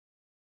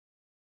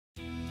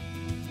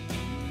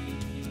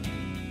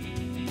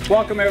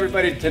Welcome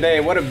everybody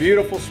today. What a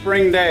beautiful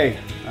spring day.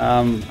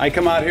 I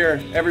come out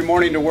here every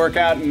morning to work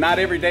out, and not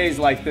every day is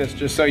like this,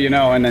 just so you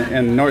know,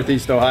 in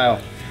Northeast Ohio.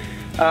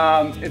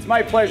 It's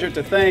my pleasure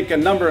to thank a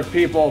number of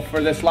people for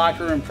this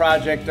locker room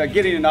project,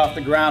 getting it off the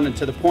ground and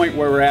to the point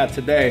where we're at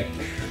today.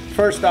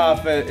 First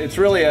off, it's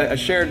really a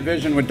shared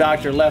vision with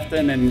Dr.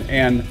 Lefton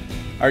and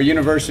our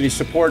university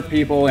support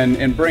people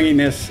in bringing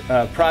this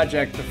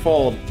project to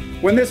fold.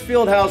 When this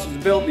field house was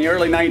built in the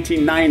early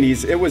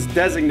 1990s, it was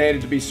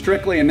designated to be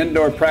strictly an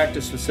indoor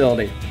practice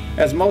facility.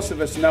 As most of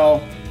us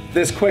know,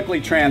 this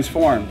quickly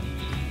transformed.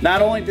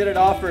 Not only did it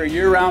offer a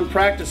year-round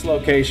practice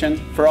location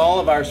for all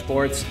of our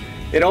sports,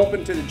 it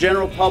opened to the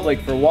general public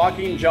for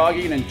walking,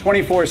 jogging, and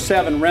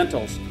 24/7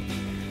 rentals.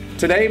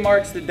 Today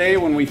marks the day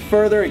when we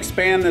further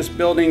expand this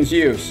building's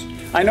use.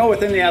 I know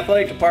within the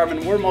athletic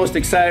department, we're most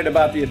excited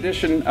about the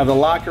addition of the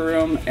locker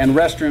room and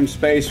restroom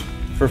space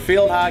for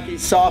field hockey,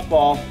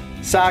 softball,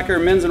 soccer,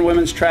 men's and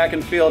women's track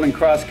and field, and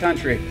cross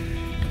country.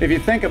 If you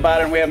think about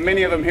it, and we have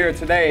many of them here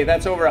today,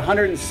 that's over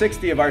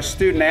 160 of our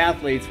student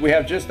athletes. We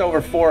have just over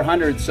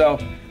 400, so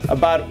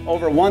about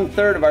over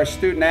 1/3 of our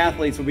student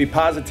athletes will be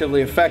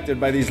positively affected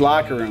by these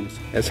locker rooms.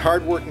 As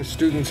hardworking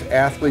students,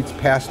 athletes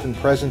past and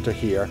present are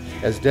here,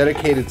 as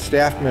dedicated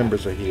staff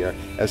members are here,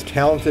 as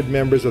talented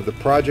members of the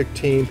project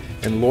team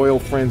and loyal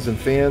friends and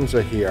fans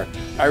are here,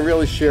 I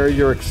really share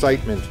your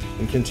excitement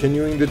in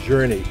continuing the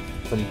journey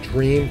from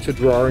dream to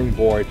drawing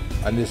board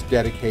on this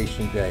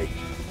dedication day.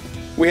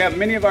 We have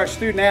many of our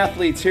student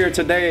athletes here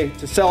today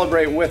to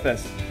celebrate with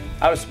us.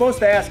 I was supposed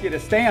to ask you to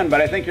stand,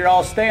 but I think you're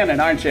all standing,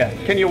 aren't you?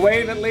 Can you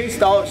wave at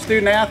least, all of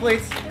student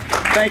athletes?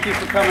 Thank you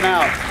for coming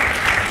out.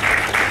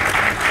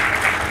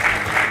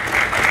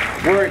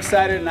 We're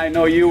excited, and I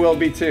know you will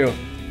be too.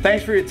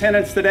 Thanks for your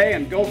attendance today,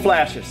 and go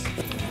Flashes.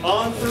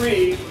 On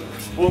three,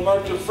 we'll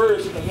mark the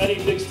first of many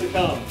picks to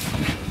come.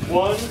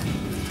 1,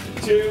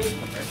 2,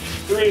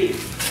 3.